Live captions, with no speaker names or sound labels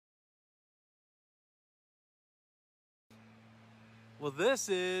Well, this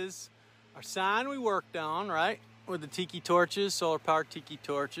is our sign we worked on, right? With the tiki torches, solar powered tiki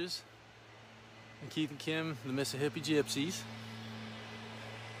torches. And Keith and Kim, the MissiHippie Gypsies.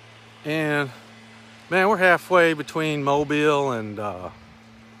 And man, we're halfway between Mobile and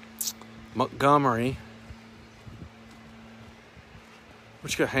Montgomery. We're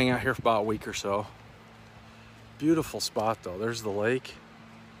just gonna hang out here for about a week or so. Beautiful spot though. There's the lake.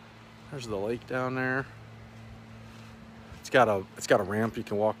 There's the lake down there. It's got a ramp you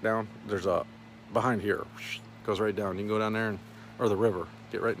can walk down. There's a behind here. Goes right down. You can go down there or the river.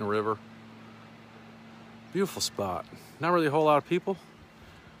 Get right in the river. Beautiful spot. Not really a whole lot of people.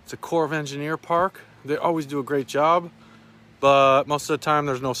 It's a Corps of Engineer park. They always do a great job, but most of the time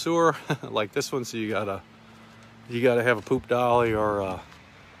there's no sewer like this one, so you gotta have a poop dolly or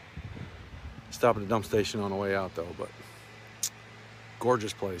stop at a dump station on the way out though. But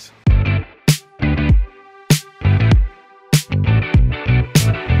gorgeous place.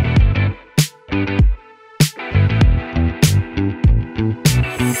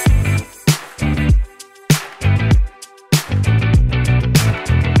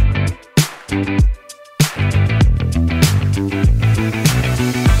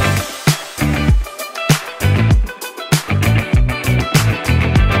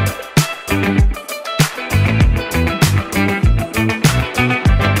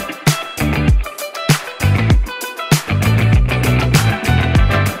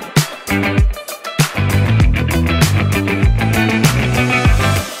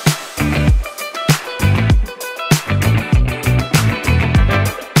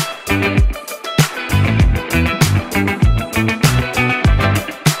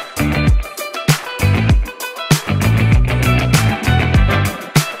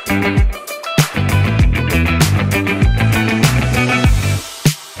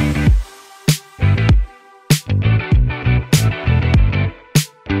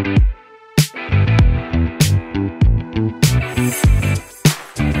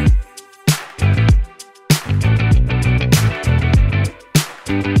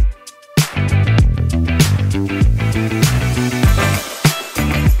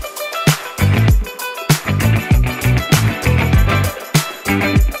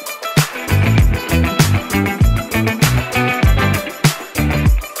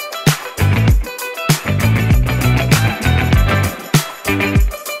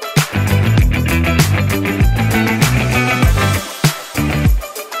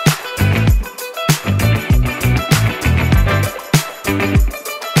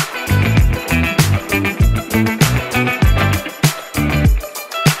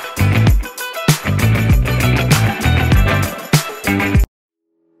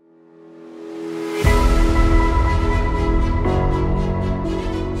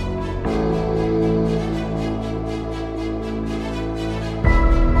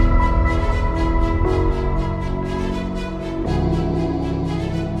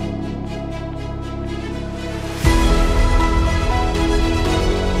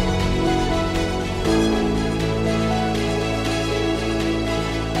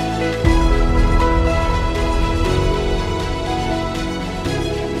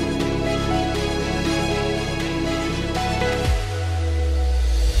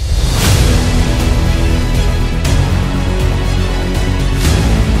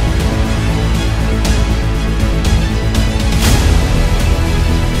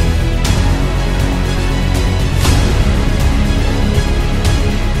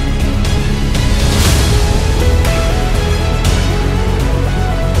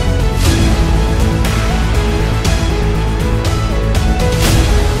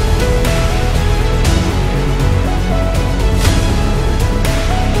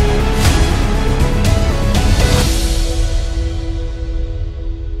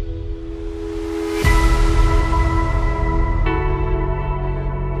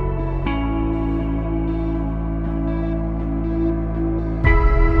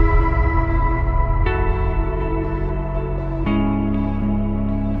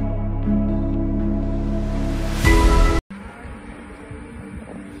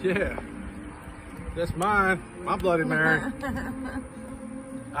 Yeah, that's mine. My Bloody Mary.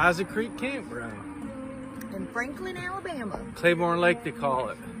 Creek Campground. In Franklin, Alabama. Claiborne Lake, they call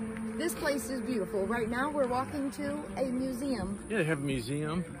it. This place is beautiful. Right now we're walking to a museum. Yeah, they have a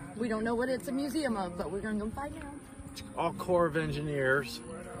museum. We don't know what it's a museum of, but we're going to go find out. It's all Corps of Engineers.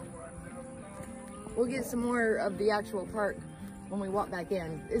 We'll get some more of the actual park when we walk back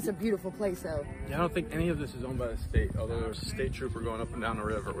in. It's a beautiful place though. Yeah, I don't think any of this is owned by the state, although there's a state trooper going up and down the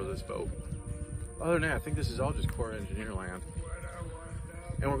river with his boat. Other than that, I think this is all just Corps Engineer land.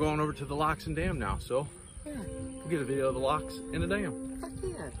 And we're going over to the locks and dam now, so Yeah. We'll get a video of the locks in the dam. Fuck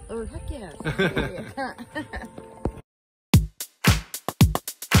yeah. Or heck yeah. Yeah.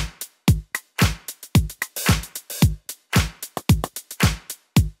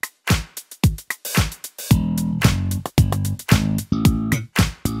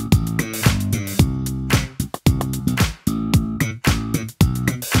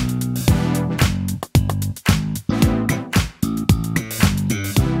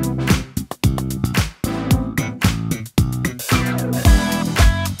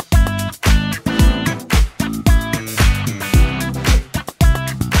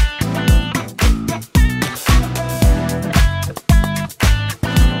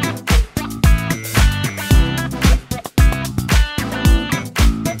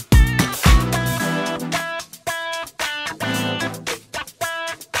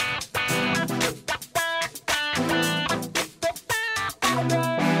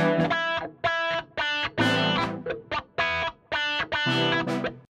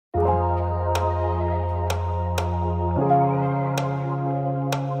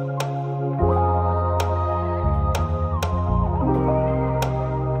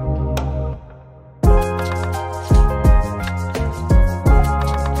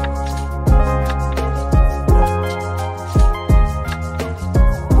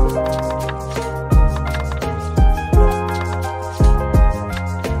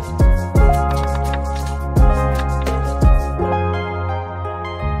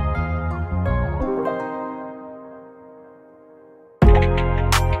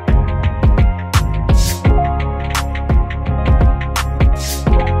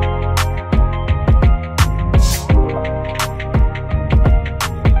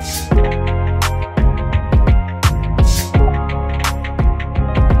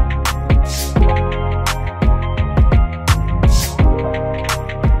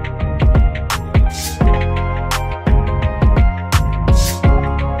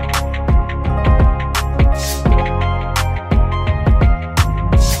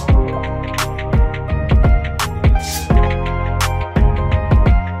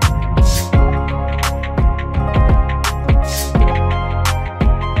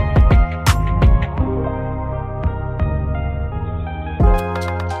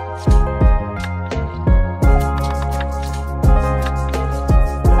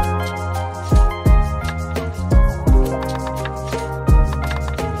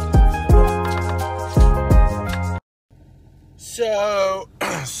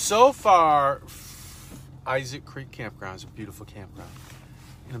 So far, Isaac Creek Campground is a beautiful campground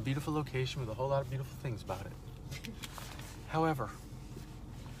in a beautiful location with a whole lot of beautiful things about it. However,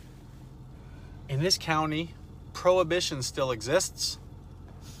 in this county, prohibition still exists.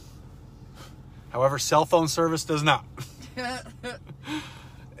 However, cell phone service does not.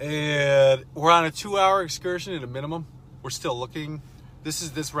 And we're on a 2-hour excursion at a minimum. We're still looking. This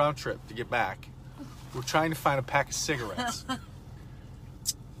is this round trip to get back. We're trying to find a pack of cigarettes.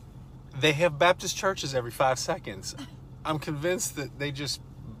 They have Baptist churches every 5 seconds. I'm convinced that they just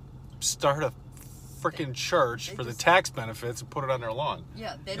start a freaking church for the tax benefits and put it on their lawn.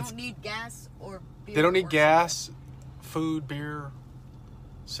 Yeah, they don't need gas or beer. They don't need gas, food, beer,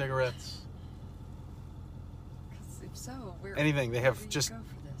 cigarettes. If so, anything. They have just,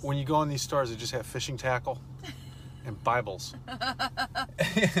 when you go in these stores, they just have fishing tackle and Bibles.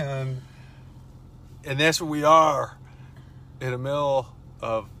 and that's where we are, in the middle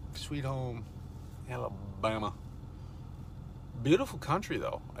of Sweet Home, Alabama. Beautiful country,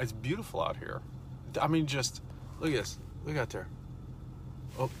 though. It's beautiful out here. I mean, just look at this. Look out there.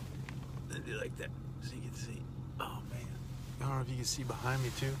 Oh, like that, so you can see. Oh man, I don't know if you can see behind me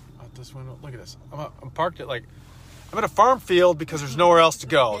too, out this window. Look at this. I'm parked at I'm at a farm field because there's nowhere else to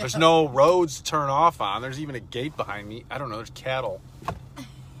go. There's no roads to turn off on. There's even a gate behind me. I don't know. There's cattle.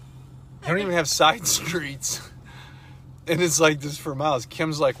 They don't even have side streets. And it's like this for miles.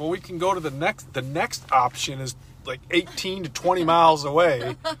 Kim's like, well, we can go to the next option is like 18 to 20 miles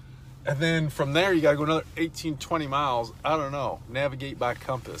away. And then from there, you got to go another 18, 20 miles. I don't know. Navigate by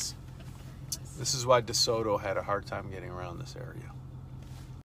compass. This is why DeSoto had a hard time getting around this area.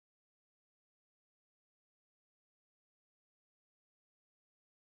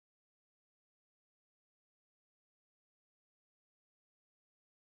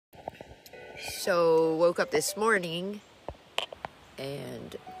 So, woke up this morning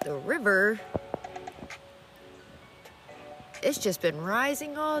and the river, it's just been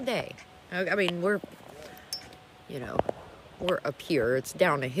rising all day. I mean, we're up here. It's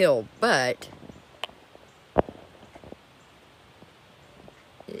down a hill, but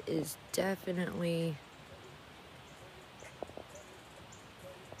it is definitely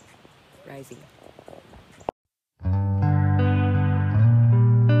rising.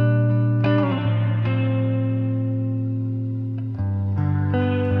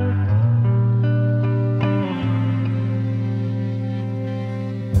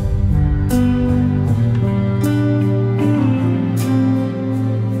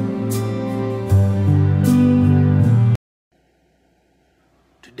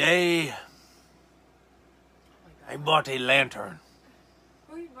 out a lantern.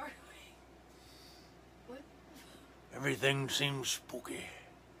 What? What? Everything seems spooky.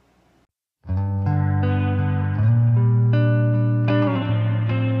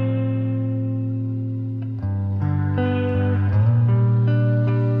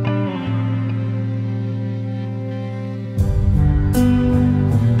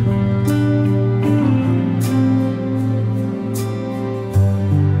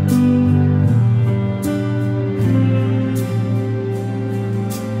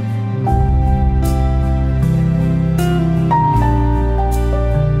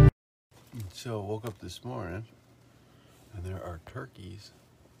 So I woke up this morning and there are turkeys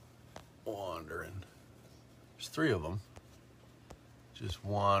wandering. There's 3 of them just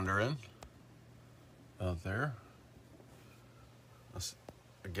wandering out there. I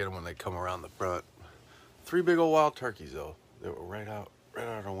get them when they come around the front. 3 big old wild turkeys though. They were right out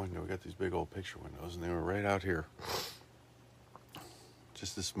our window. We got these big old picture windows and they were right out here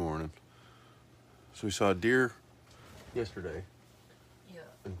just this morning. So we saw a deer yesterday.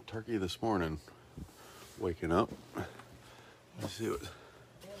 And turkey this morning, waking up. Let's see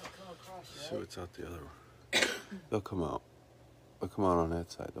what's out the other way. They'll come out. They'll come out on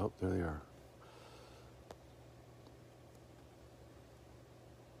that side. Oh, there they are.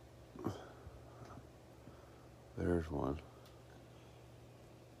 There's one.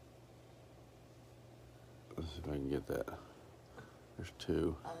 Let's see if I can get that. There's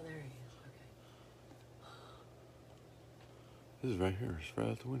 2. Oh, there he is. This is right here. It's right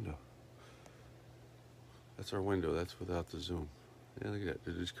out the window. That's our window. That's without the zoom. Yeah, look at that.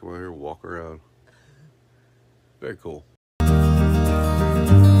 They just come out here, walk around. Very cool.